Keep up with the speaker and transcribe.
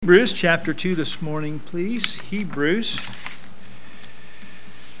Hebrews chapter 2 this morning, please. Hebrews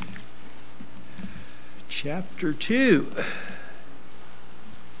chapter 2.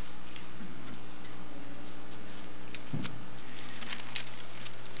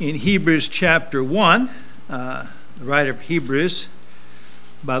 In Hebrews chapter 1, the writer of Hebrews,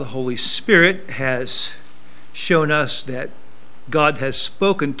 by the Holy Spirit, has shown us that God has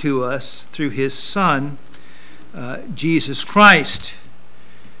spoken to us through his Son, Jesus Christ.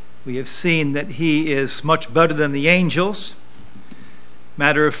 We have seen that he is much better than the angels.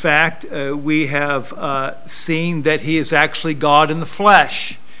 Matter of fact, we have seen that he is actually God in the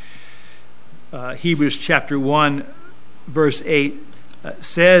flesh. Hebrews chapter 1, verse 8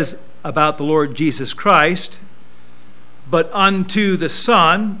 says about the Lord Jesus Christ, "But unto the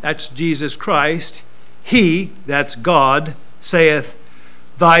Son," that's Jesus Christ, "he," that's God, "saith,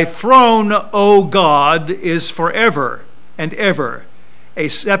 Thy throne, O God, is forever and ever. A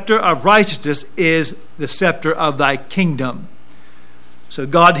scepter of righteousness is the scepter of thy kingdom." So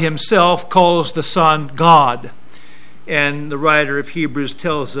God himself calls the Son God. And the writer of Hebrews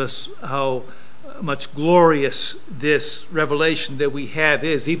tells us how much glorious this revelation that we have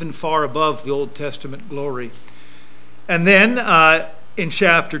is, even far above the Old Testament glory. And then in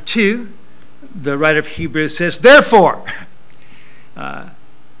chapter 2, the writer of Hebrews says, "Therefore,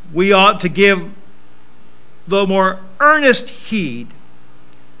 we ought to give the more earnest heed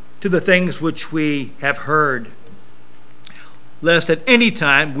to the things which we have heard, lest at any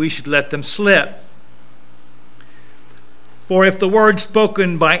time we should let them slip. For if the word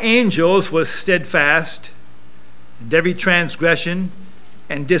spoken by angels was steadfast, and every transgression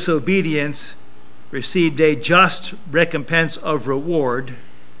and disobedience received a just recompense of reward,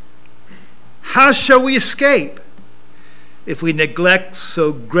 how shall we escape if we neglect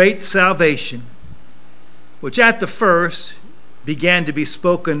so great salvation, which at the first began to be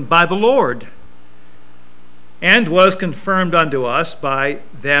spoken by the Lord, and was confirmed unto us by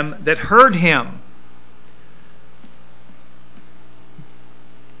them that heard him?"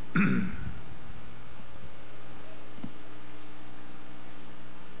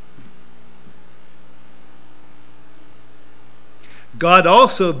 God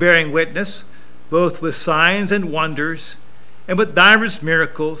also bearing witness, both with signs and wonders, and with divers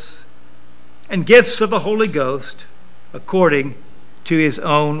miracles, and gifts of the Holy Ghost, according to his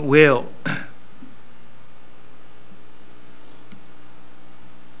own will.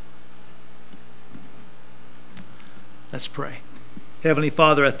 Let's pray. Heavenly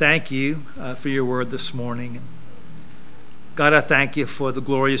Father, I thank you for your word this morning. God, I thank you for the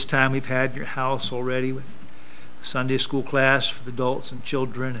glorious time we've had in your house already with Sunday school class for the adults and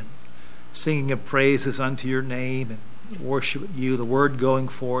children, and singing of praises unto your name and worship you, the word going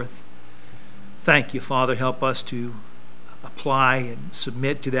forth. Thank you, Father. Help us to apply and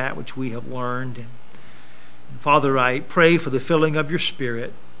submit to that which we have learned. And Father, I pray for the filling of your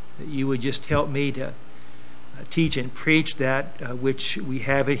Spirit, that you would just help me to teach and preach that which we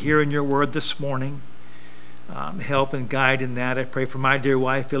have here in your word this morning. Help and guide in that. I pray for my dear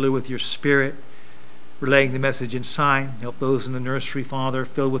wife, fill her with your Spirit, relaying the message in sign. Help those in the nursery, Father,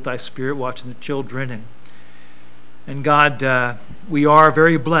 filled with thy Spirit, watching the children. And God, we are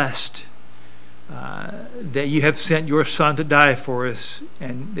very blessed that you have sent your Son to die for us,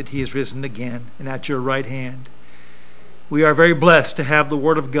 and that he has risen again and at your right hand. We are very blessed to have the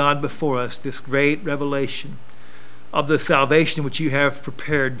Word of God before us, this great revelation of the salvation which you have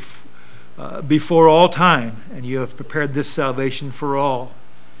prepared before all time, and you have prepared this salvation for all.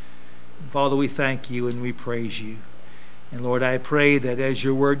 Father, we thank you and we praise you. And Lord, I pray that as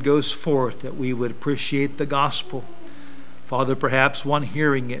your word goes forth, that we would appreciate the gospel. Father, perhaps one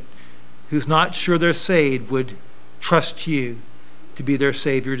hearing it who's not sure they're saved would trust you to be their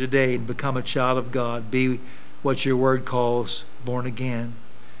Savior today and become a child of God, be what your word calls born again.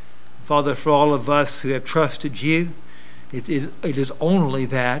 Father, for all of us who have trusted you, it is only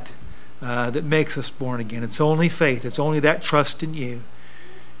that that makes us born again. It's only faith. It's only that trust in you.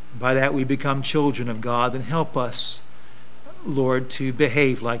 By that we become children of God. And help us, Lord, to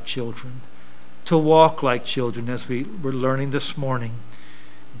behave like children, to walk like children, as we were learning this morning.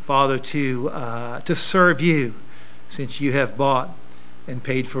 Father, to serve you, since you have bought and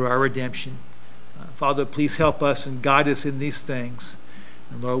paid for our redemption. Father, please help us and guide us in these things.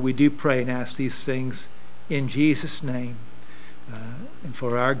 And Lord, we do pray and ask these things in Jesus' name, and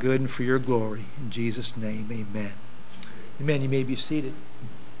for our good and for your glory. In Jesus' name, amen. Amen. You may be seated.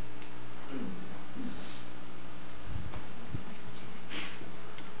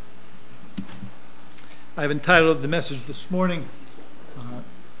 I've entitled the message this morning,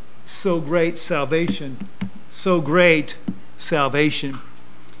 So Great Salvation. So Great Salvation.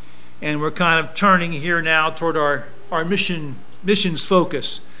 And we're kind of turning here now toward our missions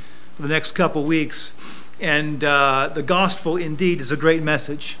focus for the next couple weeks. And the gospel indeed is a great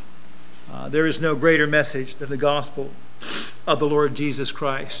message. There is no greater message than the gospel of the Lord Jesus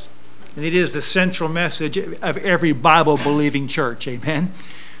Christ. And it is the central message of every Bible-believing church. Amen?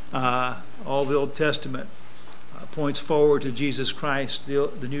 All the Old Testament points forward to Jesus Christ.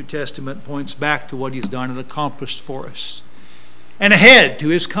 The New Testament points back to what he's done and accomplished for us, and ahead to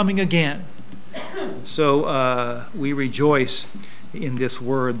his coming again. So we rejoice in this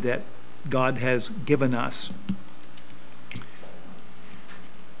word that God has given us.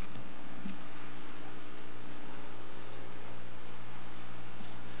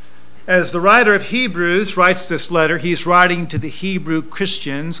 As the writer of Hebrews writes this letter, he's writing to the Hebrew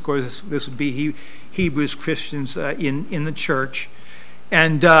Christians. Of course, this would be Hebrews Christians in the church.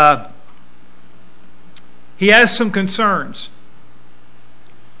 And he has some concerns.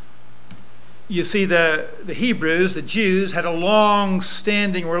 You see, the Hebrews, the Jews, had a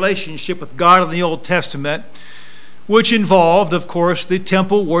long-standing relationship with God in the Old Testament, which involved, of course, the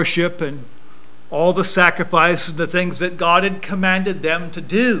temple worship and all the sacrifices and the things that God had commanded them to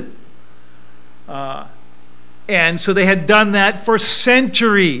do. And so they had done that for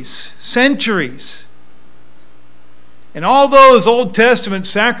centuries. And all those Old Testament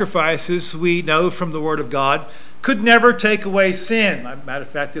sacrifices, we know from the Word of God, could never take away sin. Matter of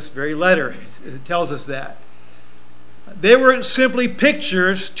fact, this very letter it tells us that. They were simply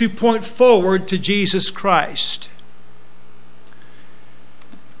pictures to point forward to Jesus Christ.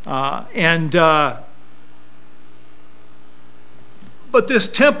 But this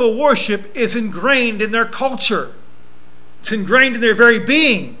temple worship is ingrained in their culture. It's ingrained in their very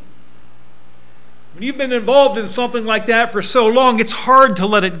being. When you've been involved in something like that for so long, it's hard to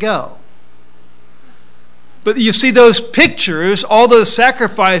let it go. But you see, those pictures, all those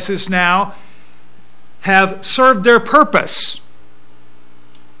sacrifices now have served their purpose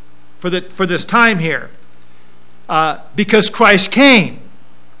for this time here. Because Christ came.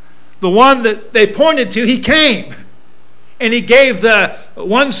 The one that they pointed to, he came. And he gave the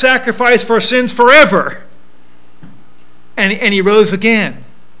one sacrifice for sins forever. And he rose again.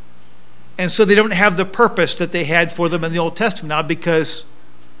 And so they don't have the purpose that they had for them in the Old Testament now, because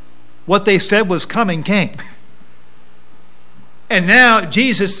what they said was coming came. And now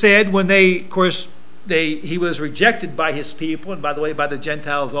Jesus said, when he was rejected by his people, and by the way, by the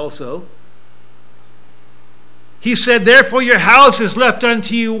Gentiles also. He said, therefore your house is left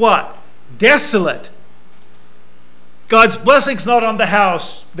unto you what? Desolate. God's blessing's not on the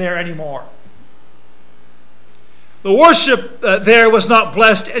house there anymore. The worship there was not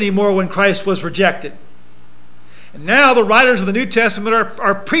blessed anymore when Christ was rejected. And now the writers of the New Testament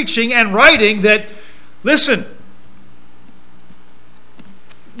are preaching and writing that, listen,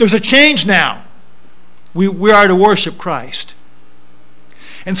 there's a change now. We are to worship Christ.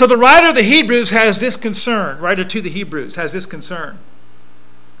 And so the writer of the Hebrews has this concern, writer to the Hebrews has this concern.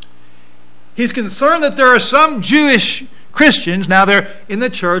 He's concerned that there are some Jewish Christians, now they're in the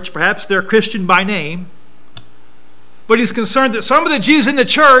church, perhaps they're Christian by name, but he's concerned that some of the Jews in the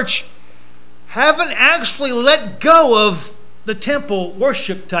church haven't actually let go of the temple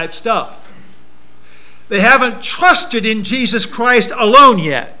worship type stuff. They haven't trusted in Jesus Christ alone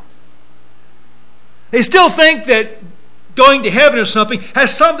yet. They still think that going to heaven or something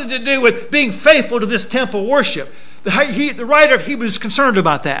has something to do with being faithful to this temple worship. The writer of Hebrews is concerned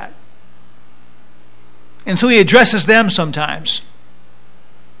about that. And so he addresses them sometimes.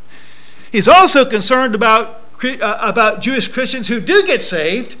 He's also concerned about Jewish Christians who do get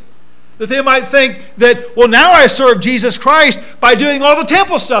saved, that they might think that, well, now I serve Jesus Christ by doing all the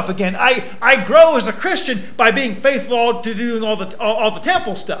temple stuff again. I grow as a Christian by being faithful to doing all the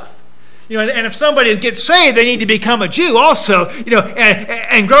temple stuff. And if somebody gets saved, they need to become a Jew also,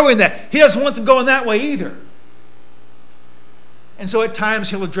 and grow in that. He doesn't want them going that way either. And so at times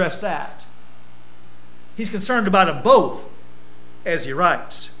he'll address that. He's concerned about them both as he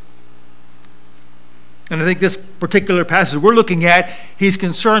writes. And I think this particular passage we're looking at, he's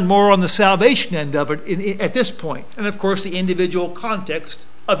concerned more on the salvation end of it at this point. And of course, the individual context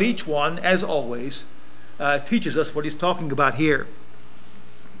of each one, as always, teaches us what he's talking about here.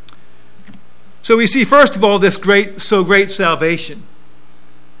 So we see, first of all, this great salvation.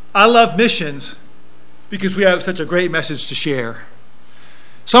 I love missions because we have such a great message to share.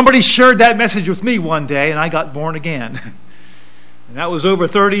 Somebody shared that message with me one day, and I got born again. And that was over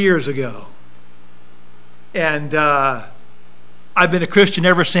 30 years ago. And I've been a Christian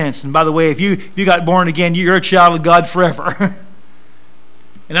ever since. And by the way, if you got born again, you're a child of God forever.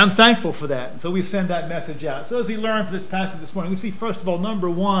 And I'm thankful for that. And so we send that message out. So as we learn from this passage this morning, we see, first of all, number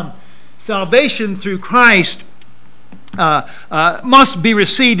one, salvation through Christ must be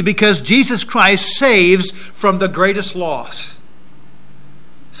received because Jesus Christ saves from the greatest loss.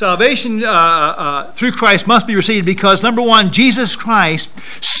 Salvation through Christ must be received because, number one, Jesus Christ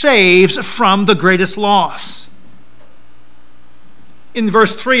saves from the greatest loss. In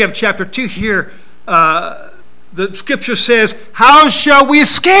verse 3 of chapter 2 here, the scripture says, "How shall we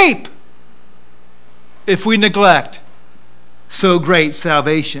escape if we neglect so great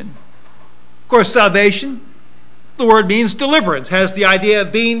salvation?" Of course, salvation, the word means deliverance, has the idea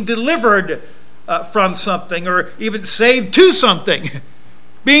of being delivered from something or even saved to something.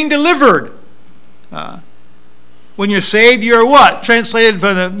 Being delivered. When you're saved, you're what? Translated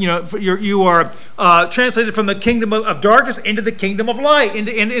from the, you are translated from the kingdom of darkness into the kingdom of light,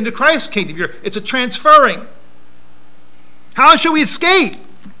 into Christ's kingdom. It's a transferring. How shall we escape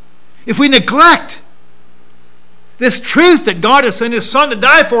if we neglect this truth that God has sent His Son to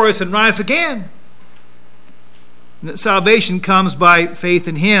die for us and rise again? And that salvation comes by faith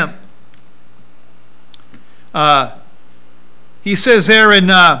in Him. He says there in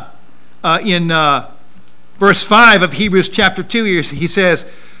verse 5 of Hebrews chapter 2, he says,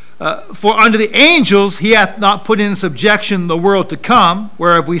 "For unto the angels He hath not put in subjection the world to come,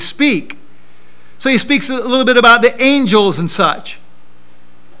 whereof we speak." So he speaks a little bit about the angels and such.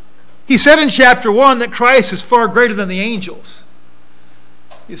 He said in chapter 1 that Christ is far greater than the angels.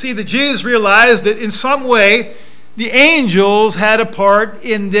 You see, the Jews realized that in some way the angels had a part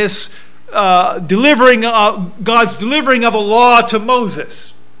in this God's delivering of a law to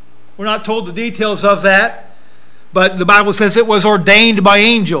Moses. We're not told the details of that, but the Bible says it was ordained by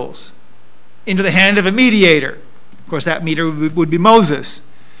angels into the hand of a mediator. Of course, that mediator would be Moses.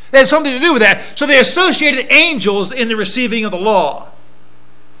 They had something to do with that. So they associated angels in the receiving of the law.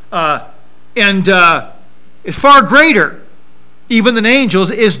 And it's far greater, even than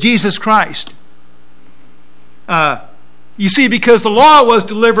angels, is Jesus Christ. You see, because the law was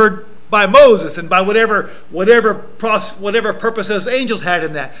delivered by Moses and by whatever purposes angels had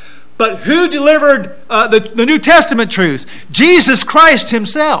in that. But who delivered the New Testament truths? Jesus Christ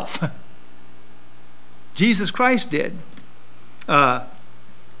Himself. Jesus Christ did.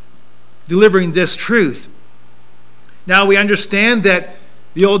 Delivering this truth. Now we understand that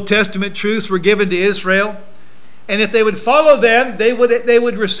the Old Testament truths were given to Israel, and if they would follow them, they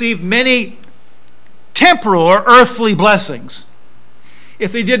would receive many temporal or earthly blessings.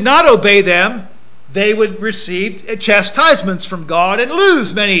 If they did not obey them, they would receive chastisements from God and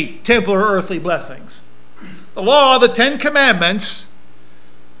lose many temporal or earthly blessings. The law, the Ten Commandments,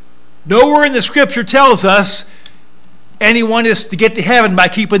 nowhere in the Scripture tells us anyone is to get to heaven by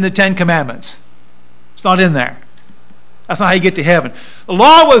keeping the Ten Commandments. It's not in there. That's not how you get to heaven. The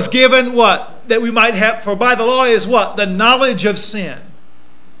law was given what? That we might have, for by the law is what? The knowledge of sin.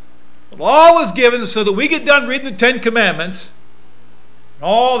 The law was given so that we get done reading the Ten Commandments, and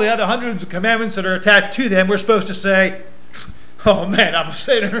all the other hundreds of commandments that are attached to them, we're supposed to say, "Oh man, I'm a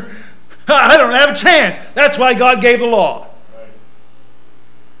sinner. I don't have a chance." That's why God gave the law.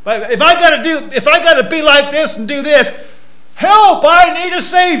 But if I got to be like this and do this, help! I need a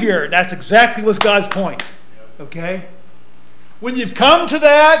Savior. That's exactly what's God's point. Okay? When you've come to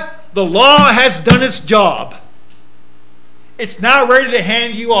that, the law has done its job. It's now ready to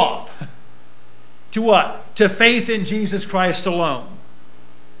hand you off. To what? To faith in Jesus Christ alone.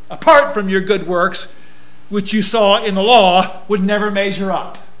 Apart from your good works, which you saw in the law, would never measure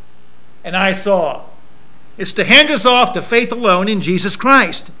up. And I saw. It's to hand us off to faith alone in Jesus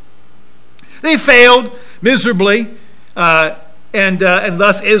Christ. They failed miserably, and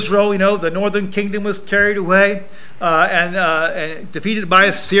thus Israel, the northern kingdom was carried away, and defeated by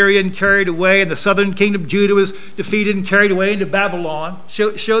Assyria and carried away, and the southern kingdom, Judah, was defeated and carried away into Babylon.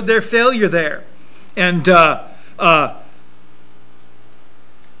 Showed their failure there, and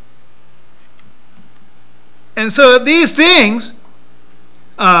so these things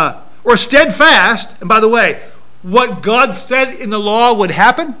were steadfast. And by the way, what God said in the law would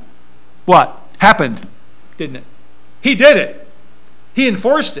happen, what? Happened, didn't it? He did it. He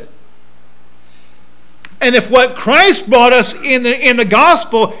enforced it. And if what Christ brought us in the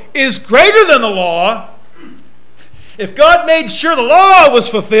gospel is greater than the law, if God made sure the law was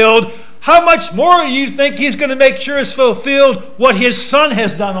fulfilled, how much more do you think He's going to make sure it's fulfilled what His Son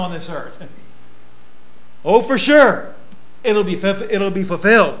has done on this earth? Oh, for sure. It'll be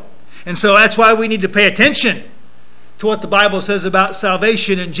fulfilled. And so that's why we need to pay attention to what the Bible says about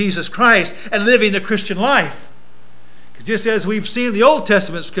salvation in Jesus Christ and living the Christian life. Because just as we've seen the Old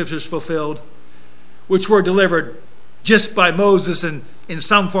Testament scriptures fulfilled, which were delivered just by Moses and in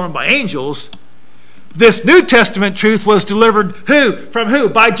some form by angels, This New Testament truth was delivered who? From who?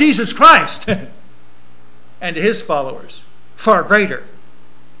 By Jesus Christ and to his followers. Far greater.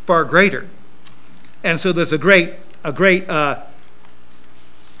 Far greater. And so there's a great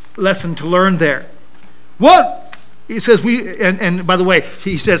lesson to learn there. What? He says, and by the way,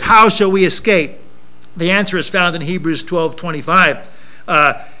 he says, how shall we escape? The answer is found in Hebrews 12:25.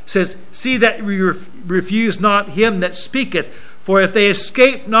 Says, see that we refuse not him that speaketh, for if they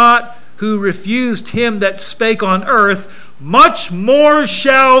escape not who refused him that spake on earth, much more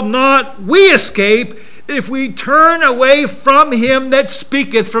shall not we escape if we turn away from him that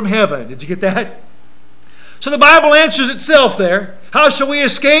speaketh from heaven. Did you get that? So the Bible answers itself there. How shall we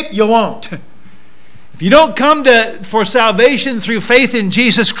escape? You won't. If you don't come for salvation through faith in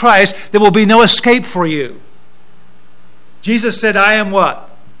Jesus Christ, there will be no escape for you. Jesus said, I am what?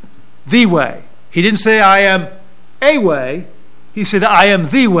 The way. He didn't say I am a way. He said, I am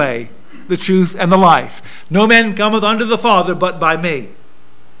the way, the truth, and the life. No man cometh unto the Father but by me.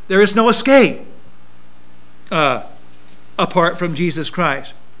 There is no escape apart from Jesus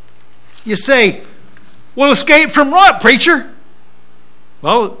Christ. You say, well, escape from what, preacher?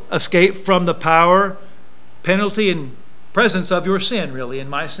 Well, escape from the power, penalty, and presence of your sin, really, and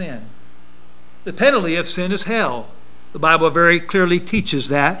my sin. The penalty of sin is hell. The Bible very clearly teaches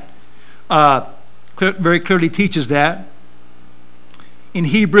that. Very clearly teaches that. In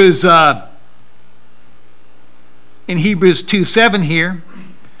Hebrews 2:7 here,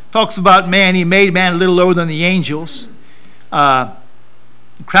 talks about man. He made man a little lower than the angels.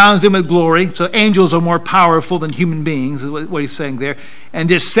 Crowns him with glory. So angels are more powerful than human beings, is what he's saying there. And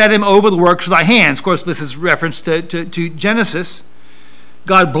just set him over the works of thy hands. Of course, this is reference to Genesis.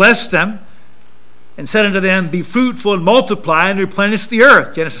 God blessed them and said unto them, be fruitful and multiply and replenish the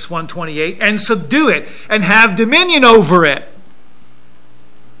earth. Genesis 1:28. And subdue it and have dominion over it.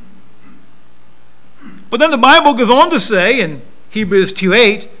 But then the Bible goes on to say in Hebrews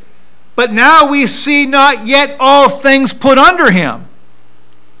 2:8, but now we see not yet all things put under him.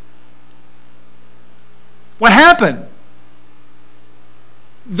 What happened?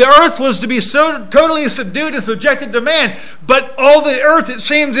 The earth was to be so totally subdued and subjected to man, but all the earth, it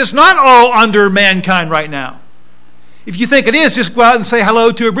seems, is not all under mankind right now. If you think it is, just go out and say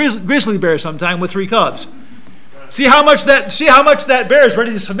hello to a grizzly bear sometime with 3 cubs. See how much that bear is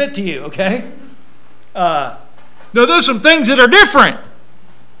ready to submit to you, okay? Now, there's some things that are different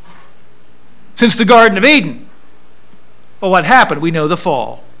since the Garden of Eden. Well, what happened? We know the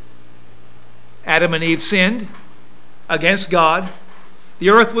fall. Adam and Eve sinned against God.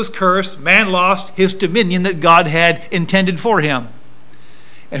 The earth was cursed. Man lost his dominion that God had intended for him.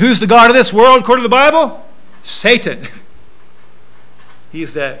 And who's the God of this world according to the Bible? Satan. He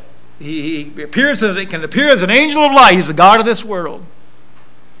can appear as an angel of light. He's the God of this world.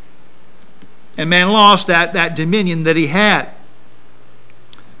 And man lost that dominion that he had.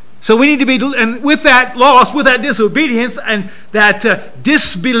 So we need to be, and with that loss, with that disobedience and that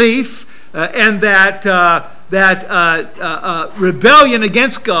disbelief and that rebellion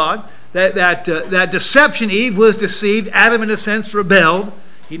against God, that deception, Eve was deceived. Adam, in a sense, rebelled.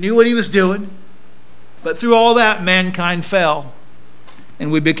 He knew what he was doing. But through all that, mankind fell.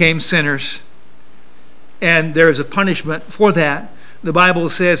 And we became sinners. And there is a punishment for that. The Bible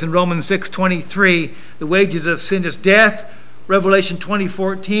says in Romans 6:23, the wages of sin is death. Revelation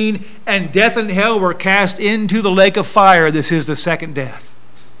 20:14, and death and hell were cast into the lake of fire. This is the second death.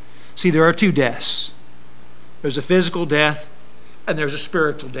 See, there are 2 deaths. There's a physical death and there's a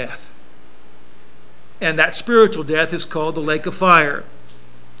spiritual death. And that spiritual death is called the lake of fire.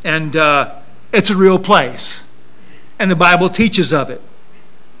 And it's a real place. And the Bible teaches of it.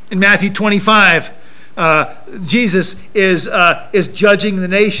 In Matthew 25, Jesus is judging the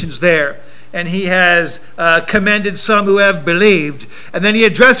nations there. And he has commended some who have believed. And then he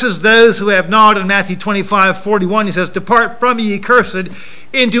addresses those who have not. In Matthew 25:41, he says, depart from me, ye cursed,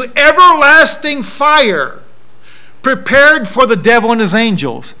 into everlasting fire, prepared for the devil and his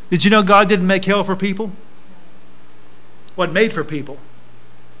angels. Did you know God didn't make hell for people? Wasn't made for people.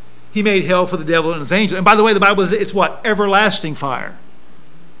 He made hell for the devil and his angels. And by the way, the Bible says it's what? Everlasting fire.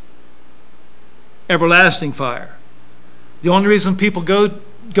 Everlasting fire. The only reason people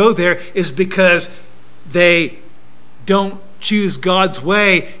go there is because they don't choose God's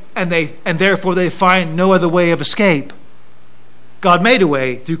way, and therefore they find no other way of escape. God made a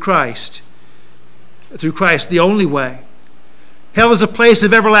way through Christ. Through Christ, the only way. Hell is a place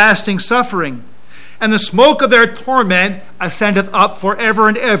of everlasting suffering, and the smoke of their torment ascendeth up forever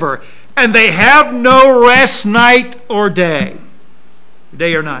and ever, and they have no rest night or day.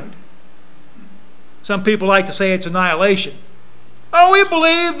 Day or night. Some people like to say it's annihilation. Oh, we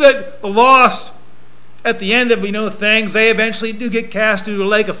believe that the lost At the end of, things, they eventually do get cast into a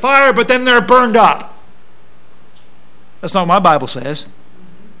lake of fire, but then they're burned up. That's not what my Bible says.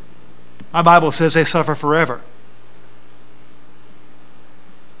 My Bible says they suffer forever.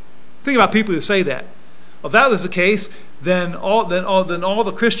 Think about people who say that. Well, if that was the case, then all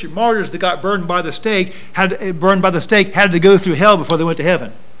the Christian martyrs that got burned by the stake had to go through hell before they went to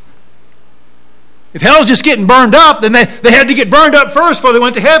heaven. If hell's just getting burned up, then they had to get burned up first before they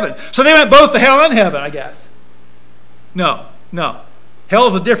went to heaven. So they went both to hell and heaven, I guess. No.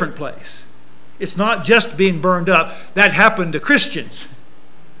 Hell's a different place. It's not just being burned up. That happened to Christians.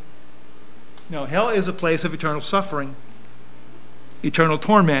 No, hell is a place of eternal suffering, eternal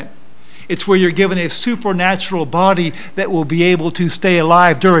torment. It's where you're given a supernatural body that will be able to stay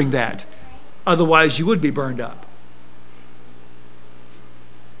alive during that. Otherwise, you would be burned up.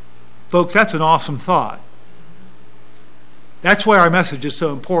 Folks, that's an awesome thought. That's why our message is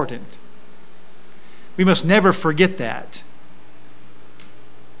so important. We must never forget that.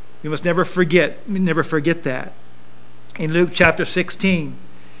 We must never forget that. In Luke chapter 16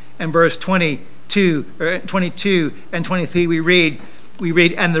 and verse 22 and 23, we read,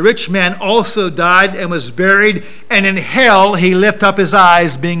 and the rich man also died and was buried, and in hell he lifted up his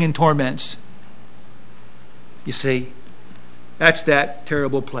eyes, being in torments. You see, that's that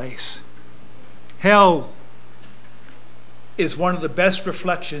terrible place. Hell is one of the best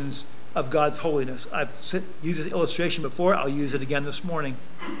reflections of God's holiness. I've used this illustration before. I'll use it again this morning.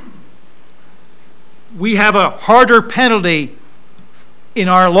 We have a harder penalty in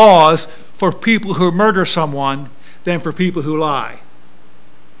our laws for people who murder someone than for people who lie.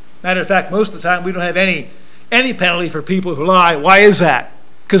 Matter of fact, most of the time we don't have any penalty for people who lie. Why is that?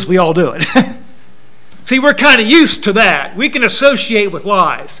 Because we all do it. See, we're kind of used to that. We can associate with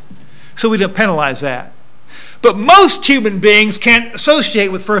lies, so we don't penalize that. But most human beings can't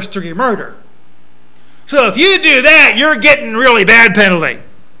associate with first-degree murder. So if you do that, you're getting really bad penalty,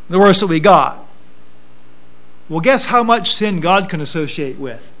 the worst that we got. Well, guess how much sin God can associate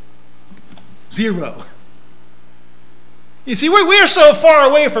with? 0. You see, we are so far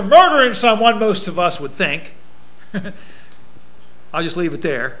away from murdering someone, most of us would think. I'll just leave it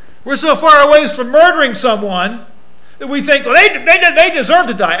there. We're so far away from murdering someone that we think, well, they deserve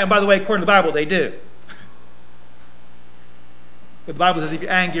to die. And by the way, according to the Bible, they do. But the Bible says if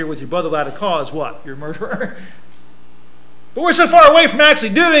you're angry with your brother without a cause, what? You're a murderer. But we're so far away from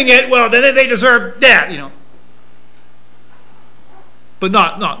actually doing it, well, then they deserve death, But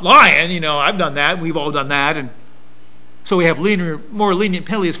not lying, I've done that. We've all done that. And so we have more lenient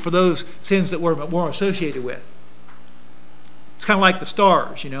penalties for those sins that we're more associated with. It's kind of like the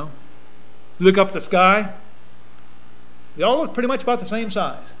stars, You look up at the sky, they all look pretty much about the same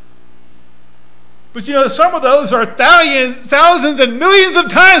size. But some of those are thousands and millions of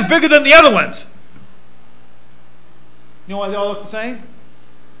times bigger than the other ones. You know why they all look the same?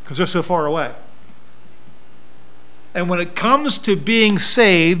 Because they're so far away. And when it comes to being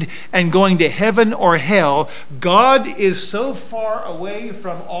saved and going to heaven or hell, God is so far away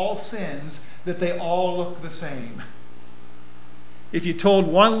from all sins that they all look the same. If you told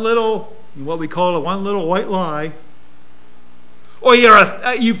one little, what we call one little white lie, or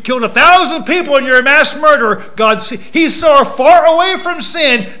you've killed 1,000 people and you're a mass murderer, He's so far away from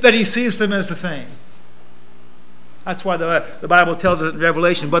sin that He sees them as the same. That's why the Bible tells us in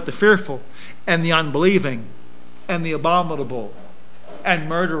Revelation, but the fearful and the unbelieving and the abominable and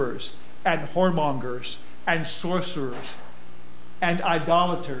murderers and whoremongers and sorcerers and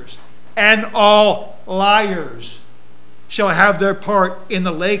idolaters and all liars shall have their part in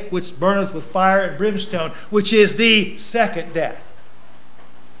the lake which burneth with fire and brimstone, which is the second death.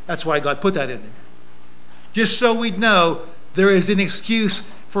 That's why God put that in there. Just so we'd know there is an excuse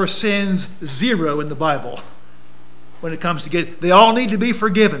for sins 0 in the Bible. When it comes to they all need to be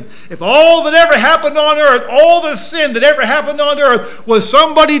forgiven. If all that ever happened on earth, all the sin that ever happened on earth was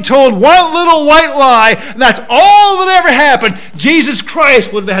somebody told one little white lie, and that's all that ever happened, Jesus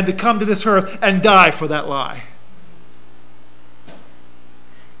Christ would have had to come to this earth and die for that lie.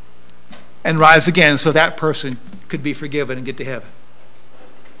 And rise again so that person could be forgiven and get to heaven.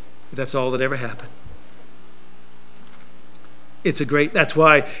 If that's all that ever happened. That's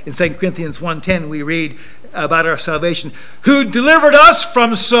why in 2 Corinthians 1:10 we read about our salvation, who delivered us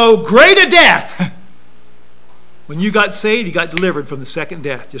from so great a death. When you got saved, you got delivered from the second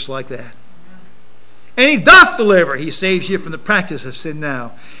death, just like that. And He doth deliver. He saves you from the practice of sin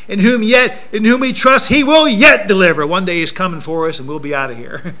now. In whom we trust, He will yet deliver. One day He's coming for us and we'll be out of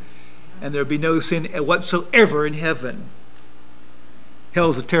here. And there'll be no sin whatsoever in heaven.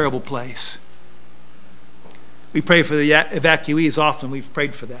 Hell's a terrible place. We pray for the evacuees often. We've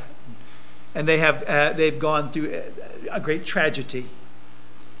prayed for that. and they've gone through a great tragedy.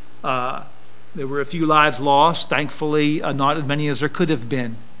 There were a few lives lost, thankfully not as many as there could have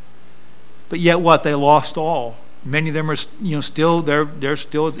been. But yet what? They lost all. Many of them are still they're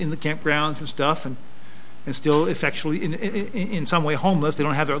still in the campgrounds and stuff, and still effectually in some way homeless. They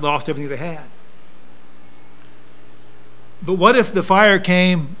lost everything they had. But what if the fire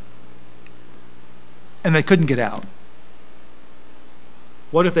came and they couldn't get out?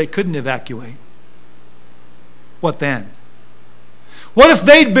 What if they couldn't evacuate? What then? What if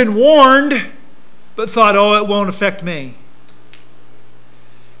they'd been warned but thought, oh, it won't affect me?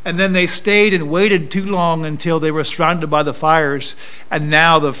 And then they stayed and waited too long until they were surrounded by the fires, and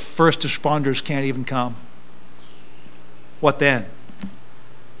now the first responders can't even come. What then?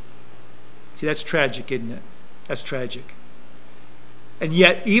 See, that's tragic, isn't it? That's tragic. And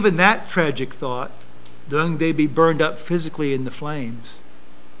yet, even that tragic thought, though they be burned up physically in the flames,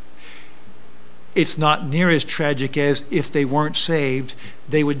 it's not near as tragic as if they weren't saved,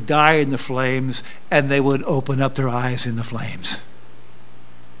 they would die in the flames and they would open up their eyes in the flames.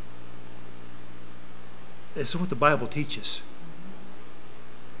 This is what the Bible teaches.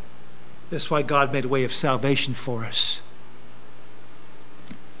 This is why God made a way of salvation for us.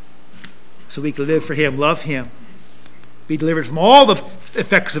 So we can live for Him, love Him, be delivered from all the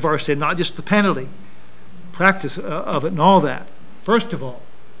effects of our sin, not just the penalty, practice of it and all that. First of all,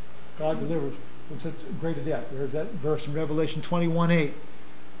 God delivers from such great a death. There's that verse in Revelation 21:8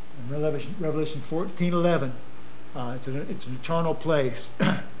 and Revelation 14:11. It's an eternal place.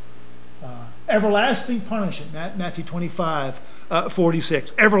 Everlasting punishment, Matthew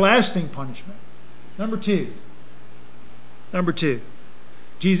 25:46. Everlasting punishment. Number two,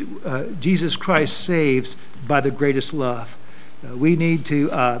 Jesus Christ saves by the greatest love. We need to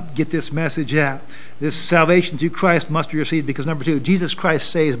get this message out. This salvation through Christ must be received because, number two, Jesus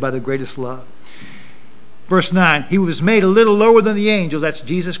Christ saves by the greatest love. Verse 9, He was made a little lower than the angels, that's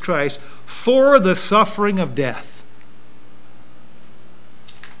Jesus Christ, for the suffering of death.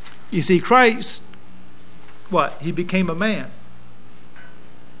 You see, Christ, what? He became a man.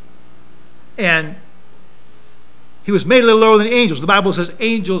 And He was made a little lower than the angels. The Bible says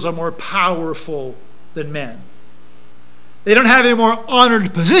angels are more powerful than men. They don't have any more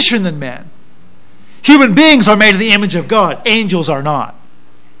honored position than men. Human beings are made in the image of God. Angels are not.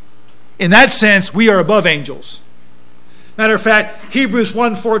 In that sense, we are above angels. Matter of fact, Hebrews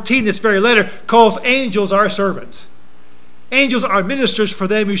 1:14, this very letter, calls angels our servants. Angels are ministers for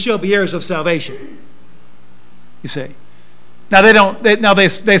them who shall be heirs of salvation. You see. Now they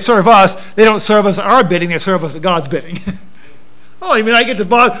serve us. They don't serve us at our bidding. They serve us at God's bidding. Oh, you mean I get to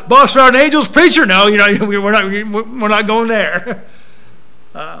boss around angels, preacher? No, we're not going there.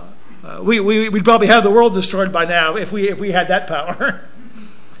 We'd probably have the world destroyed by now if we had that power.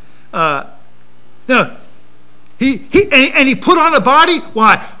 No, he put on a body.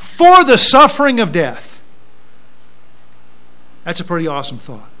 Why? For the suffering of death. That's a pretty awesome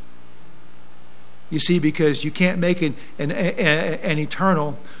thought. You see, because you can't make an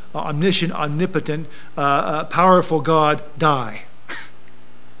eternal, omniscient, omnipotent, powerful God die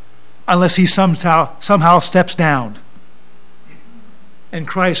unless He somehow steps down. And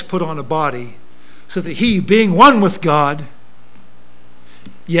Christ put on a body so that He, being one with God,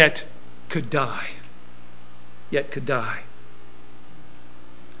 yet could die.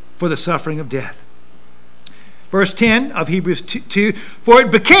 For the suffering of death. Verse 10 of Hebrews 2, for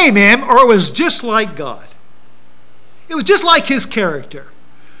it became Him, or it was just like God. It was just like His character.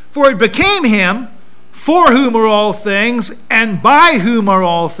 For it became Him, for whom are all things, and by whom are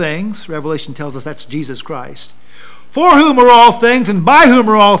all things. Revelation tells us that's Jesus Christ. For whom are all things, and by whom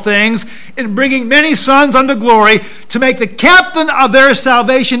are all things, in bringing many sons unto glory, to make the captain of their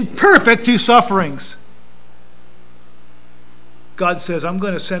salvation perfect through sufferings. God says, I'm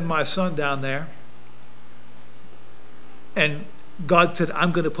going to send my Son down there. And God said,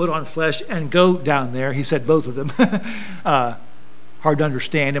 I'm going to put on flesh and go down there. He said both of them. Hard to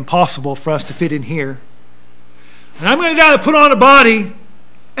understand. Impossible for us to fit in here. And I'm going to go down and put on a body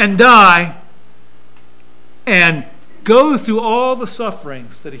and die and go through all the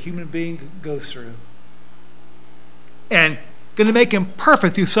sufferings that a human being goes through. And going to make Him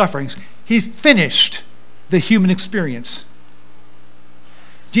perfect through sufferings. He's finished the human experience.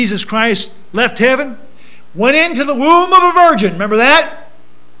 Jesus Christ left heaven, went into the womb of a virgin. Remember that?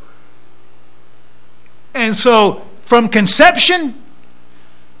 And so, from conception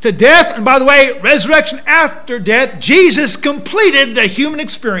to death, and by the way, resurrection after death, Jesus completed the human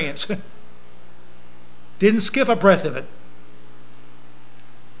experience. Didn't skip a breath of it.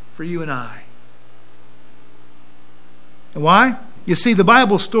 For you and I. And why? You see, the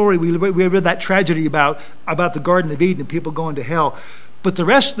Bible story, we read that tragedy about the Garden of Eden and people going to hell. But the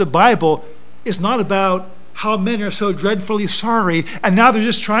rest of the Bible is not about how men are so dreadfully sorry and now they're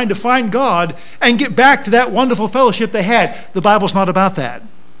just trying to find God and get back to that wonderful fellowship they had. The Bible's not about that.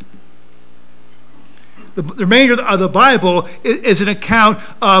 The remainder of the Bible is an account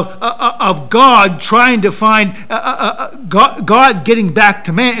of God trying to find God getting back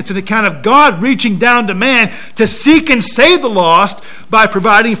to man. It's an account of God reaching down to man to seek and save the lost by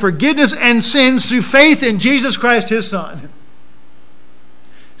providing forgiveness and sins through faith in Jesus Christ, his Son.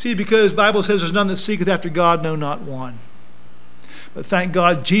 See, because the Bible says there's none that seeketh after God, no, not one. But thank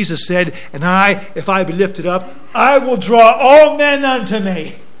God Jesus said, and if I be lifted up, I will draw all men unto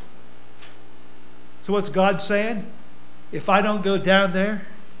me. So what's God saying? If I don't go down there,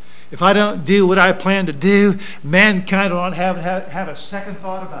 if I don't do what I plan to do, mankind will not have a second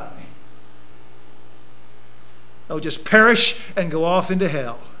thought about me. They'll just perish and go off into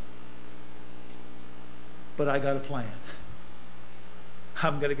hell. But I got a plan.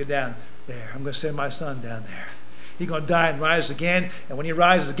 I'm going to go down there. I'm going to send my Son down there. He's going to die and rise again. And when he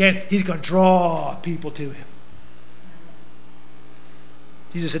rises again, he's going to draw people to him.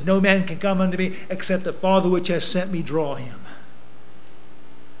 Jesus said, no man can come unto me except the Father which has sent me draw him.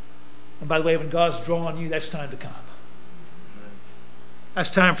 And by the way, when God's drawing you, that's time to come. That's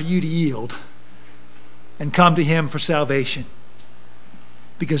time for you to yield and come to him for salvation.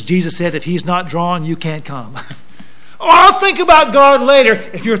 Because Jesus said, if he's not drawn, you can't come. Oh, I'll think about God later.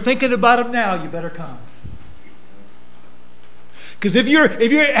 If you're thinking about him now, you better come. Because if you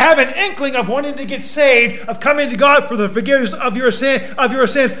have an inkling of wanting to get saved, of coming to God for the forgiveness of your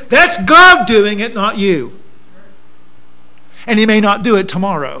sins, that's God doing it, not you. And he may not do it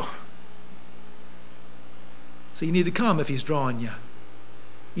tomorrow. So you need to come if he's drawing you.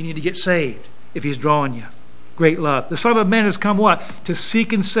 You need to get saved if he's drawing you. Great love. The Son of Man has come what? To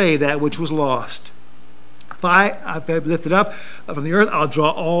seek and save that which was lost. If I've lifted up from the earth, I'll draw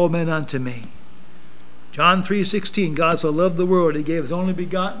all men unto me. John 3:16, God so loved the world, he gave his only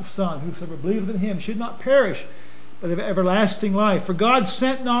begotten Son. Whosoever believeth in him should not perish, but have everlasting life. For God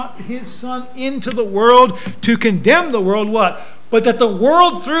sent not his Son into the world to condemn the world, what? But that the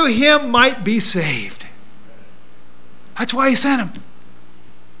world through him might be saved. That's why he sent him.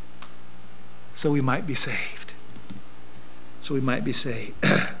 So we might be saved. So we might be saved.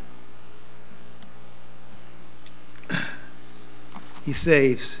 He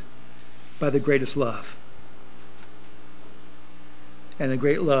saves by the greatest love. And the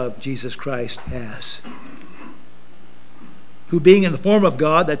great love Jesus Christ has. Who being in the form of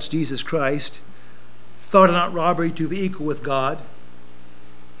God, that's Jesus Christ, thought it not robbery to be equal with God.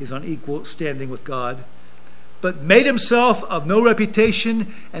 He's on equal standing with God. But made himself of no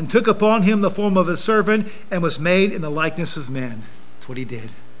reputation and took upon him the form of a servant and was made in the likeness of men. That's what he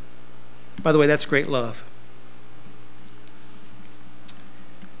did. By the way, that's great love.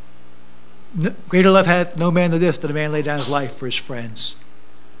 Greater love hath no man than this, that a man lay down his life for his friends.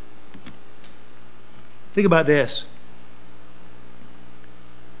 Think about this.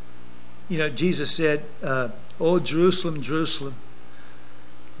 You know, Jesus said, O Jerusalem, Jerusalem,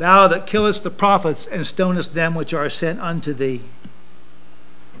 thou that killest the prophets and stonest them which are sent unto thee.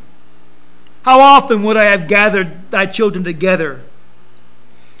 How often would I have gathered thy children together,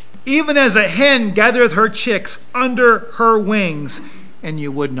 even as a hen gathereth her chicks under her wings, and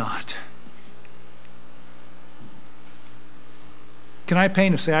you would not. Can I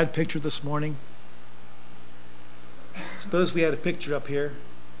paint a sad picture this morning? Suppose we had a picture up here.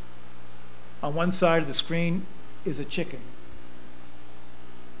 On one side of the screen is a chicken.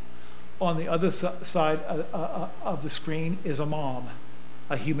 On the other side of the screen is a mom,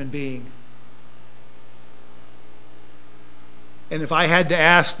 a human being. And if I had to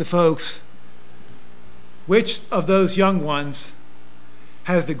ask the folks, which of those young ones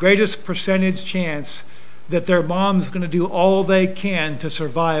has the greatest percentage chance that their mom's going to do all they can to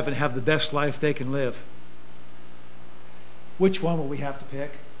survive and have the best life they can live, which one will we have to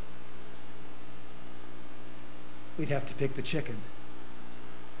pick? We'd have to pick the chicken.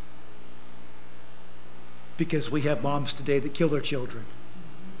 Because we have moms today that kill their children.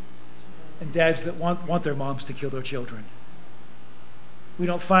 And dads that want their moms to kill their children. We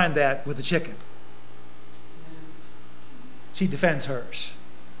don't find that with the chicken. She defends hers.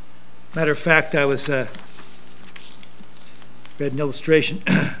 Matter of fact, I was read an illustration.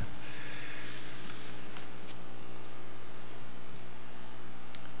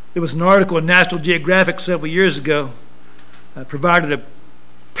 There was an article in National Geographic several years ago provided a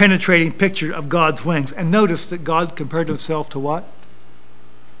penetrating picture of God's wings. And notice that God compared himself to what?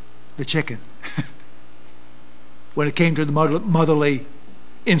 The chicken. when it came to the motherly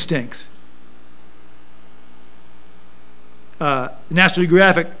instincts. National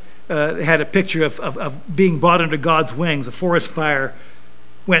Geographic had a picture of being brought under God's wings. A forest fire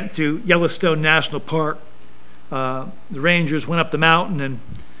went through Yellowstone National Park. The rangers went up the mountain, and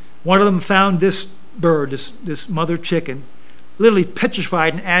one of them found this bird, this mother chicken, literally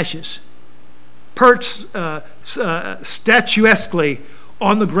petrified in ashes, perched statuesquely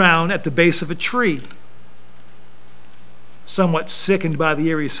on the ground at the base of a tree. Somewhat sickened by the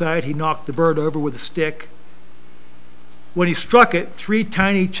eerie sight, he knocked the bird over with a stick. When he struck it, 3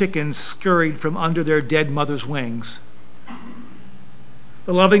 tiny chickens scurried from under their dead mother's wings.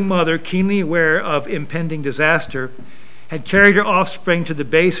 The loving mother, keenly aware of impending disaster, had carried her offspring to the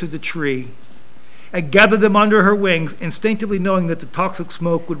base of the tree and gathered them under her wings, instinctively knowing that the toxic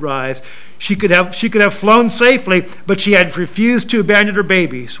smoke would rise. She could have flown safely, but she had refused to abandon her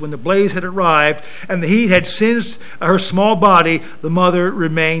babies. When the blaze had arrived and the heat had singed her small body, the mother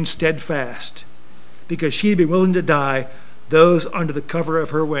remained steadfast. Because she had been willing to die, those under the cover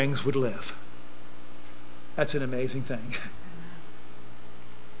of her wings would live. That's an amazing thing.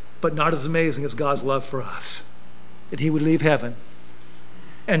 But not as amazing as God's love for us, that he would leave heaven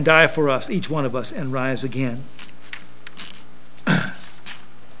and die for us, each one of us, and rise again. And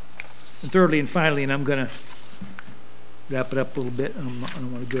thirdly and finally, and I'm going to wrap it up a little bit. I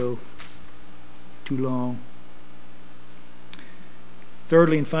don't want to go too long.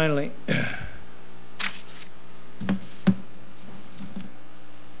 Thirdly and finally,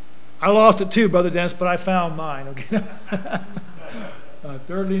 I lost it too, Brother Dennis, but I found mine. Okay.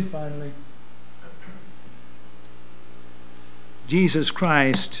 Thirdly and finally, Jesus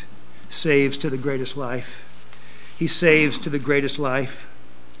Christ saves to the greatest life. He saves to the greatest life.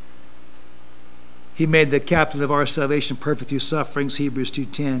 He made the captain of our salvation perfect through sufferings, Hebrews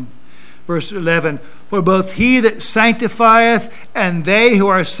 2:10. Verse 11, for both he that sanctifieth and they who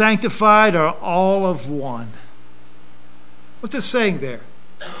are sanctified are all of one. What's it saying there?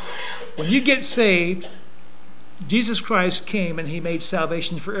 When you get saved, Jesus Christ came and he made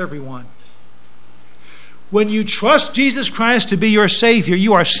salvation for everyone. When you trust Jesus Christ to be your Savior,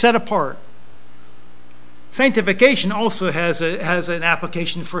 you are set apart. Sanctification also has an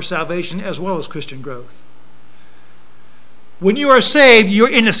application for salvation as well as Christian growth. When you are saved, you're,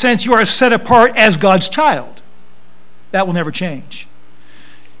 in a sense, you are set apart as God's child. That will never change.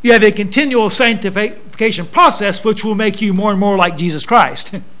 You have a continual sanctification process which will make you more and more like Jesus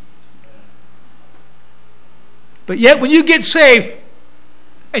Christ. But yet when you get saved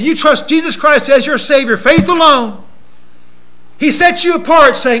and you trust Jesus Christ as your Savior, faith alone, he sets you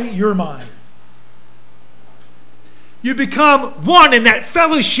apart saying, you're mine. You become one in that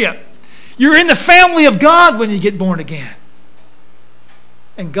fellowship. You're in the family of God when you get born again.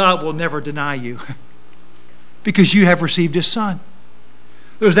 And God will never deny you because you have received his Son.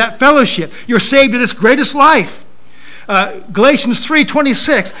 There's that fellowship. You're saved to this greatest life. Galatians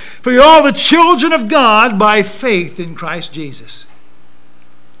 3:26, for you're all the children of God by faith in Christ Jesus.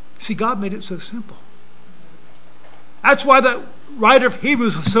 See, God made it so simple. That's why the writer of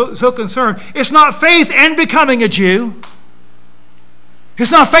Hebrews was so concerned. It's not faith and becoming a Jew.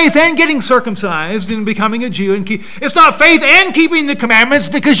 It's not faith and getting circumcised and becoming a Jew. It's not faith and keeping the commandments,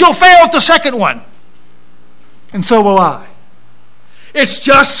 because you'll fail at the second one. And so will I. It's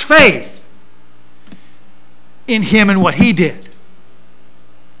just faith in him and what he did.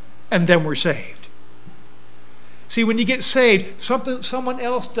 And then we're saved. See, when you get saved, someone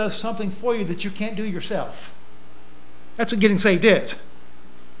else does something for you that you can't do yourself. That's what getting saved is,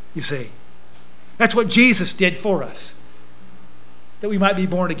 you see. That's what Jesus did for us, that we might be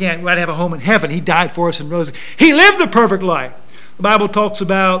born again. We might have a home in heaven. He died for us and rose. He lived the perfect life. The Bible talks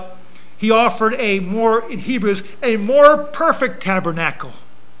about he offered in Hebrews, a more perfect tabernacle.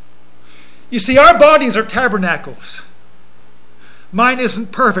 You see, our bodies are tabernacles. Mine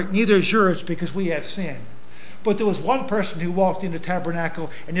isn't perfect, neither is yours, because we have sin. But there was one person who walked into the tabernacle,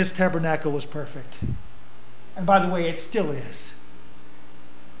 and his tabernacle was perfect. And by the way, it still is.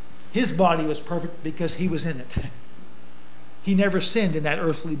 His body was perfect because he was in it. He never sinned in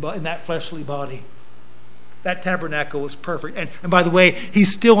that fleshly body. That tabernacle was perfect. And by the way,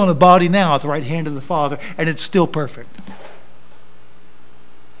 he's still in a body now at the right hand of the Father, and it's still perfect.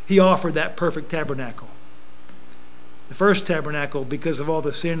 He offered that perfect tabernacle. The first tabernacle, because of all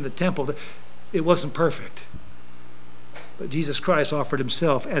the sin in the temple, it wasn't perfect. But Jesus Christ offered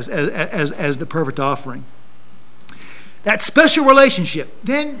himself as the perfect offering. That special relationship.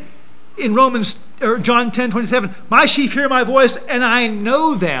 Then in John 10:27, my sheep hear my voice, and I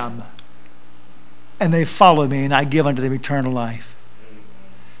know them, and they follow me, and I give unto them eternal life.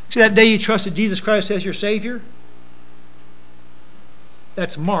 See, that day you trusted Jesus Christ as your Savior,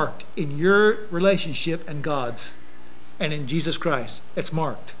 that's marked in your relationship and God's and in Jesus Christ. It's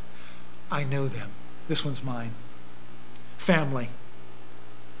marked. I know them. This one's mine. Family.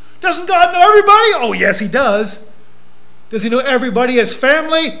 Doesn't God know everybody? Oh, yes, he does. Does he know everybody as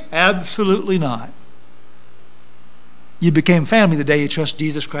family? Absolutely not. You became family the day you trust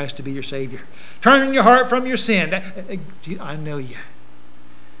Jesus Christ to be your Savior. Turning your heart from your sin. I know you.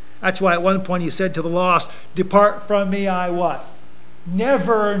 That's why at one point he said to the lost, depart from me, I what?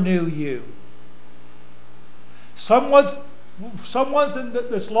 Never knew you. Someone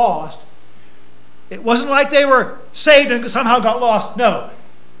that's lost, it wasn't like they were saved and somehow got lost. No.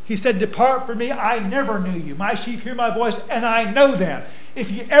 He said, depart from me, I never knew you. My sheep hear my voice, and I know them. If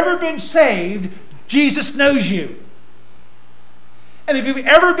you've ever been saved, Jesus knows you. And if you've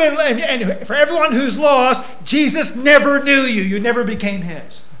ever been, and for everyone who's lost, Jesus never knew you. You never became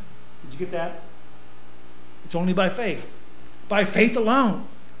his. Did you get that? It's only by faith. By faith alone.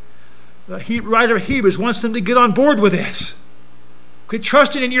 The writer of Hebrews wants them to get on board with this. Quit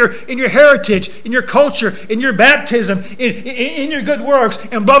trusting in your heritage, in your culture, in your baptism, in your good works,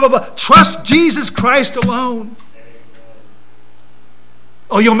 and blah, blah, blah. Trust Jesus Christ alone.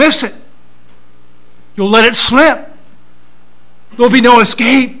 Oh, you'll miss it. You'll let it slip. There'll be no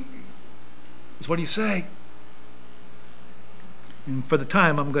escape. That's what he's saying. And for the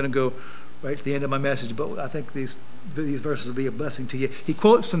time, I'm going to go right at the end of my message, but I think these verses will be a blessing to you. He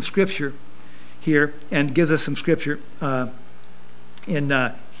quotes some scripture here and gives us some scripture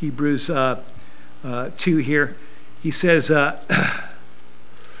in Hebrews 2 here. He says, look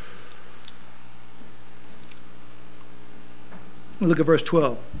at verse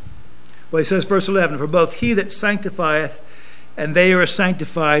 12. Well, he says, verse 11, for both he that sanctifieth and they are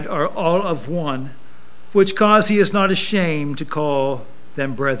sanctified are all of one, for which cause he is not ashamed to call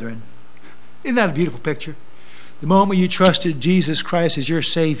them brethren. Isn't that a beautiful picture? The moment you trusted Jesus Christ as your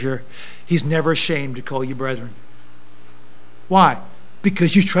Savior, he's never ashamed to call you brethren. Why?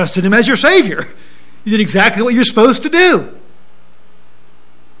 Because you trusted him as your Savior. You did exactly what you're supposed to do.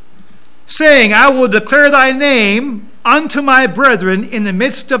 Saying, I will declare thy name unto my brethren, in the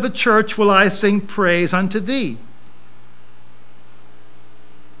midst of the church will I sing praise unto thee.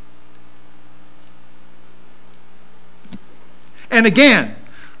 And again,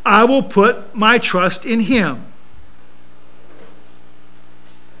 I will put my trust in him.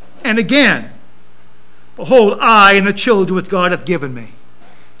 And again, behold, I and the children which God hath given me.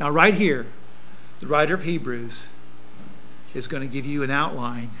 Now right here, the writer of Hebrews is going to give you an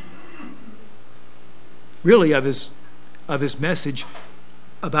outline, really, of his message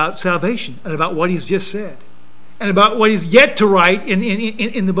about salvation and about what he's just said and about what he's yet to write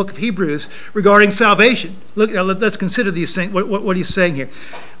in the book of Hebrews regarding salvation. Look, now let's consider these things, what he's saying here.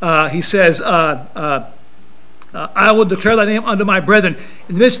 He says, I will declare thy name unto my brethren.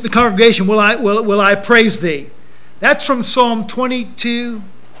 In the midst of the congregation will I praise thee. That's from Psalm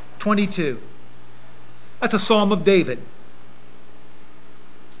 22:22. That's a psalm of David.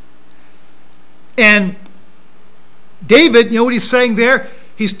 And David, you know what he's saying there?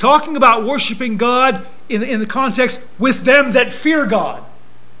 He's talking about worshiping God in the context with them that fear God.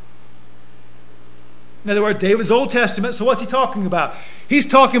 In other words, David's Old Testament, so what's he talking about? He's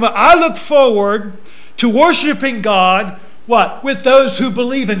talking about, I look forward to worshiping God, what? With those who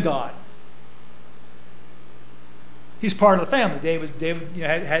believe in God. He's part of the family. David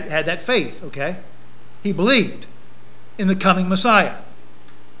had that faith, okay? He believed in the coming Messiah.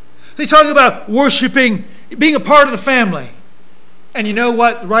 So he's talking about worshiping, being a part of the family. And you know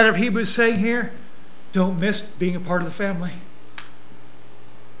what the writer of Hebrews is saying here? Don't miss being a part of the family.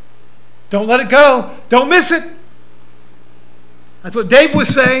 Don't let it go. Don't miss it. That's what David was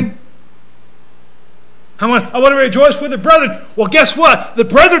saying. I want to rejoice with the brethren. Well, guess what? The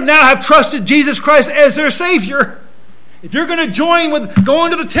brethren now have trusted Jesus Christ as their Savior. If you're going to join with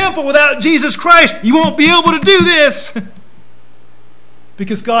going to the temple without Jesus Christ, you won't be able to do this.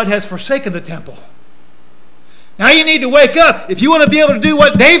 Because God has forsaken the temple. Now you need to wake up. If you want to be able to do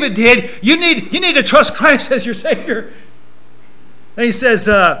what David did, you need to trust Christ as your Savior. And he says,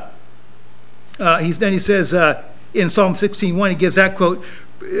 in Psalm 16:1, he gives that quote.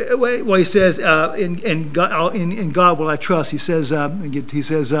 Well, he says, "In God will I trust." He says, let's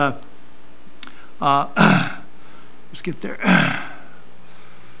get there.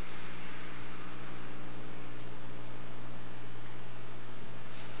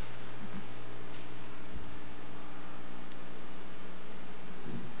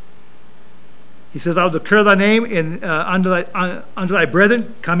 He says, I'll declare thy name unto thy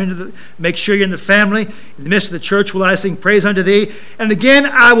brethren. Make sure you're in the family. In the midst of the church will I sing praise unto thee. And again,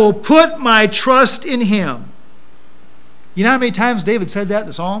 I will put my trust in him. You know how many times David said that in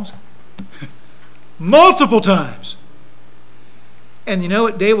the Psalms? Multiple times. And you know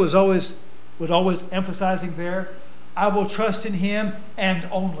what David was always emphasizing there? I will trust in him and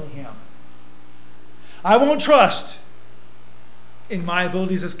only him. I won't trust in my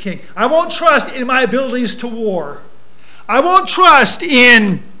abilities as king. I won't trust in my abilities to war. I won't trust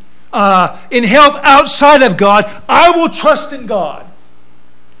in help outside of God. I will trust in God.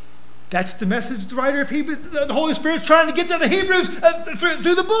 That's the message the writer of Hebrews, the Holy Spirit's trying to get to the Hebrews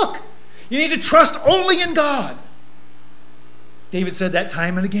through the book. You need to trust only in God. David said that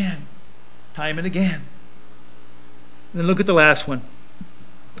time and again. Time and again. And then look at the last one.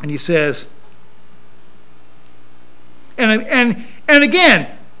 And he says, and again,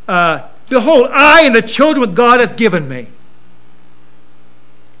 behold, I and the children which God hath given me.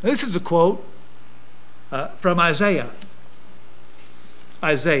 Now, this is a quote from Isaiah.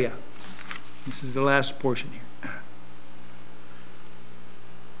 Isaiah. This is the last portion here.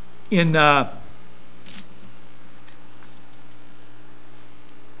 In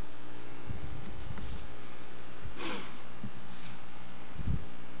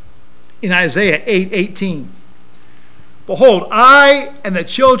Isaiah 8:18. Behold, I and the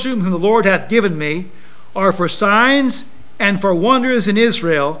children whom the Lord hath given me are for signs and for wonders in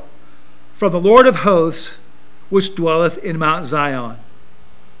Israel from the Lord of hosts, which dwelleth in Mount Zion.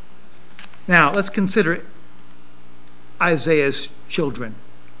 Now, let's consider Isaiah's children.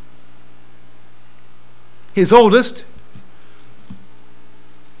 His oldest,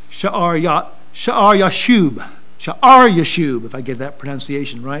 Sha'ar Yashub, if I get that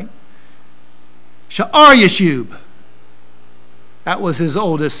pronunciation right. Sha'ar Yashub. That was his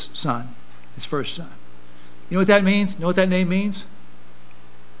oldest son, his first son. You know what that means? You know what that name means?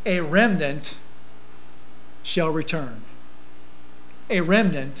 A remnant shall return. A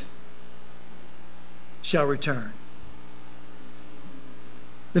remnant shall return.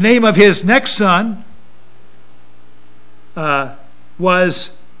 The name of his next son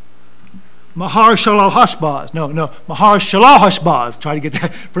was Mahar-shalal-Hashbaz. No, Mahar-shalal-Hashbaz. Try to get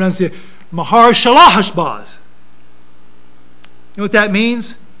that pronunciation. Mahar-shalal-Hashbaz. You know what that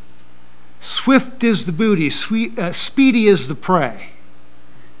means? Swift is the booty, speedy is the prey.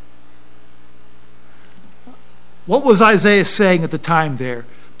 What was Isaiah saying at the time there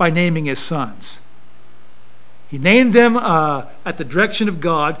by naming his sons? He named them at the direction of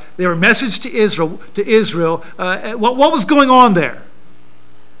God. They were a message to Israel. What was going on there?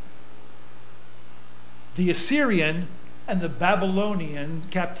 The Assyrian and the Babylonian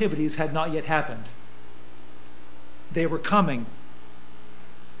captivities had not yet happened. They were coming.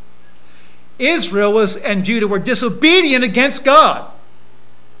 Israel and Judah were disobedient against God.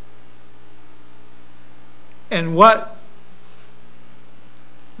 And what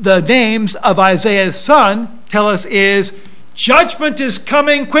the names of Isaiah's son tell us is judgment is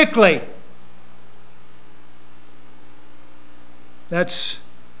coming quickly. That's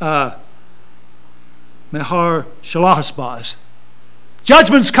Mahar-shalal-Hashbaz.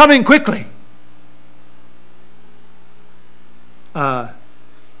 Judgment's coming quickly.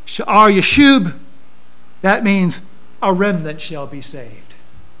 Sha'ar Yashub, that means a remnant shall be saved.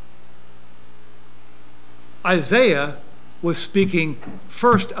 Isaiah was speaking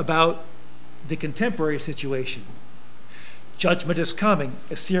first about the contemporary situation. Judgment is coming.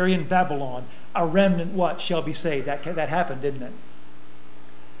 Assyrian Babylon. A remnant what? Shall be saved. That happened, didn't it?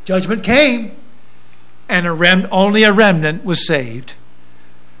 Judgment came, and only a remnant was saved.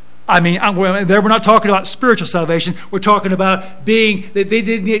 I mean, there we're not talking about spiritual salvation. We're talking about they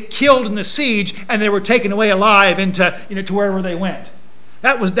didn't get killed in the siege, and they were taken away alive into to wherever they went.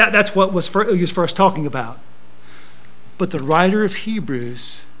 That's what he was first talking about. But the writer of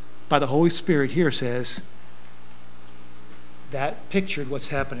Hebrews, by the Holy Spirit here, says that pictured what's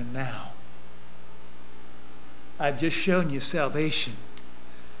happening now. I've just shown you salvation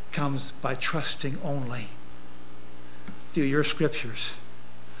comes by trusting only through your scriptures.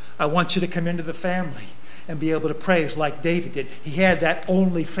 I want you to come into the family and be able to praise like David did. He had that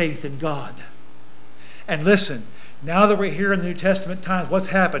only faith in God. And listen, now that we're here in the New Testament times, what's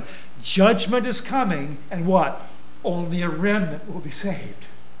happened? Judgment is coming, and what? Only a remnant will be saved.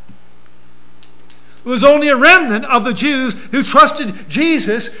 It was only a remnant of the Jews who trusted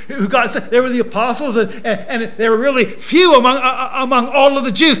Jesus, who got saved. They were the apostles, and they were really few among all of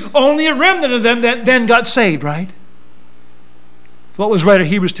the Jews. Only a remnant of them that then got saved, right? What was writer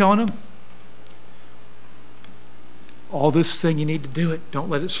Hebrews telling them? All this thing, you need to do it. Don't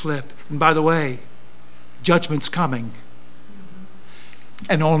let it slip. And by the way, judgment's coming.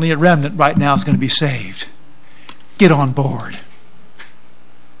 And only a remnant right now is going to be saved. Get on board.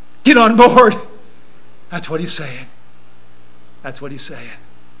 Get on board. That's what he's saying. That's what he's saying.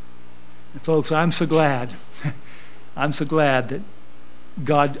 And folks, I'm so glad. I'm so glad that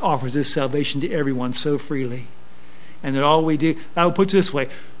God offers this salvation to everyone so freely. And that all we do, I will put it this way,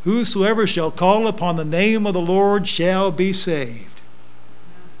 whosoever shall call upon the name of the Lord shall be saved.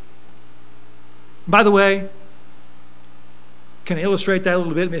 By the way, can I illustrate that a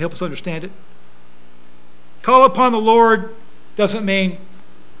little bit? It may help us understand it. Call upon the Lord doesn't mean,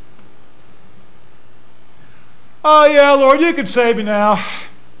 oh yeah, Lord, you can save me now.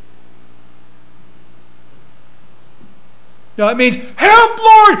 No, it means, help,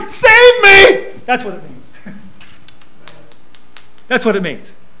 Lord, save me. That's what it means. That's what it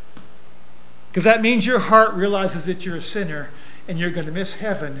means. Because that means your heart realizes that you're a sinner and you're going to miss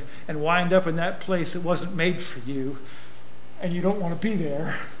heaven and wind up in that place that wasn't made for you, and you don't want to be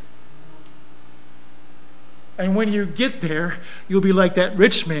there. And when you get there, you'll be like that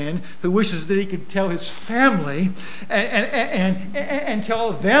rich man who wishes that he could tell his family and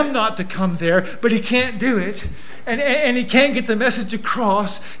tell them not to come there, but he can't do it. And he can't get the message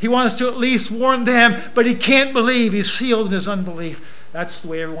across. He wants to at least warn them, but he can't believe. He's sealed in his unbelief. That's the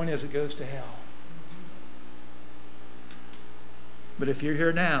way everyone is that goes to hell. But if you're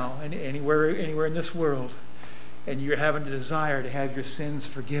here now, and anywhere in this world, and you're having a desire to have your sins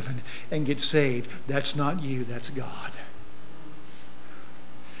forgiven and get saved, that's not you, that's God.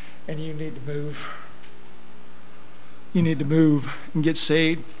 And you need to move. You need to move and get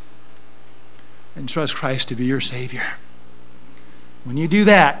saved and trust Christ to be your Savior. When you do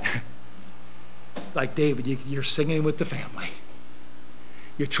that, like David, you're singing with the family.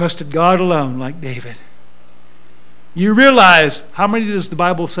 You trusted God alone like David. You realize, how many does the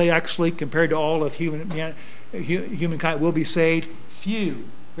Bible say actually compared to all of humankind will be saved? Few.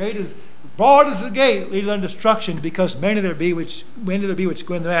 Broad is the gate leading unto destruction, because many there be which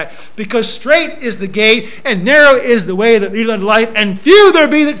go in thereat. Because straight is the gate and narrow is the way that leadeth unto life, and few there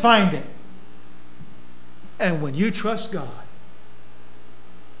be that find it. And when you trust God,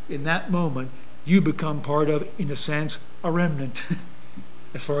 in that moment, you become part of, in a sense, a remnant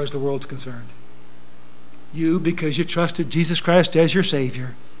as far as the world's concerned. You, because you trusted Jesus Christ as your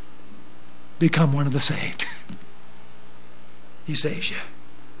Savior, become one of the saved. He saves you.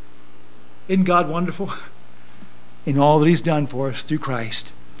 Isn't God wonderful? In all that He's done for us through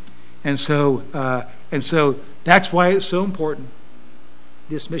Christ. And so that's why it's so important,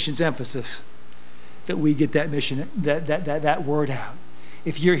 this mission's emphasis, that we get that mission, that word out.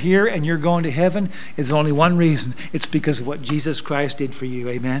 If you're here and you're going to heaven, it's only one reason. It's because of what Jesus Christ did for you.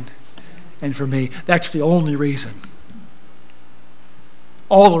 Amen? And for me. That's the only reason.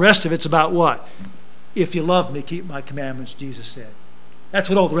 All the rest of it's about what? If you love me, keep my commandments, Jesus said. That's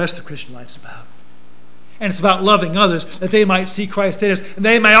what all the rest of Christian life's about. And it's about loving others, that they might see Christ in us, and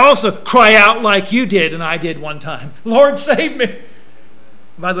they may also cry out like you did and I did one time. Lord, save me. And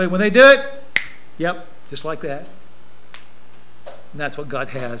by the way, when they do it, yep, just like that. And that's what God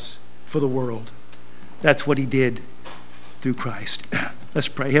has for the world. That's what He did through Christ. Let's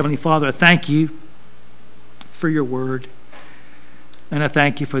pray. Heavenly Father, I thank you for your word. And I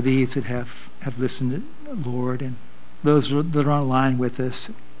thank you for these that have listened, Lord, and those that are online with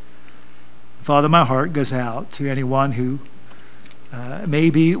us. Father, my heart goes out to anyone who may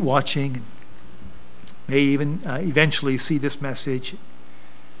be watching, may even eventually see this message,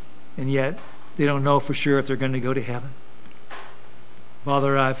 and yet they don't know for sure if they're going to go to heaven.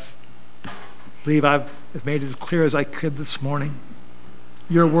 Father, I believe I've made it as clear as I could this morning.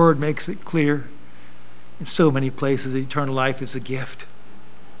 Your word makes it clear in so many places that eternal life is a gift.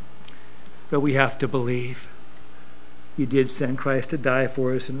 But we have to believe. You did send Christ to die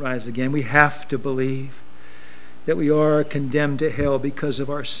for us and rise again. We have to believe that we are condemned to hell because of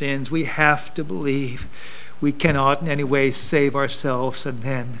our sins. We have to believe we cannot in any way save ourselves, and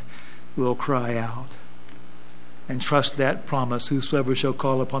then we'll cry out and trust that promise, whosoever shall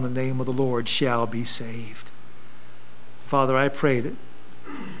call upon the name of the Lord shall be saved. Father, I pray that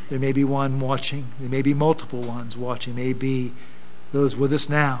there may be one watching, there may be multiple ones watching, maybe those with us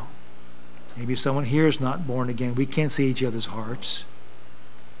now. Maybe someone here is not born again. We can't see each other's hearts.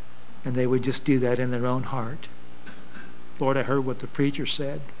 And they would just do that in their own heart. Lord, I heard what the preacher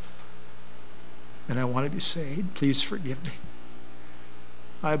said, and I want to be saved. Please forgive me.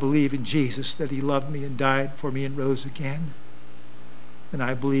 I believe in Jesus, that He loved me and died for me and rose again. And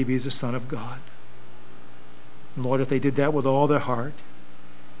I believe He's the Son of God. And Lord, if they did that with all their heart,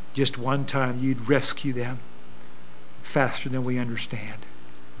 just one time, you'd rescue them faster than we understand.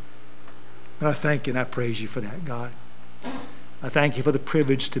 And I thank you and I praise you for that, God. I thank you for the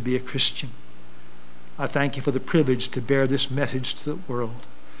privilege to be a Christian. I thank you for the privilege to bear this message to the world.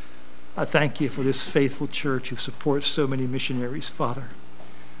 I thank you for this faithful church who supports so many missionaries, Father.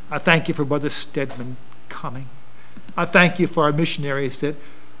 I thank you for Brother Stedman coming. I thank you for our missionaries that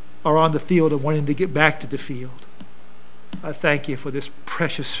are on the field and wanting to get back to the field. I thank you for this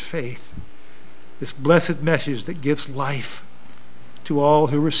precious faith, this blessed message that gives life to all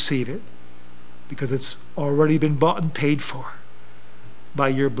who receive it, because it's already been bought and paid for by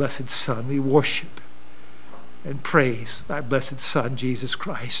your blessed Son. We worship and praise thy blessed Son, Jesus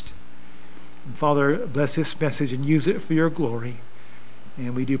Christ. And Father, bless this message and use it for your glory.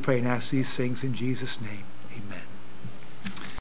 And we do pray and ask these things in Jesus' name. Amen.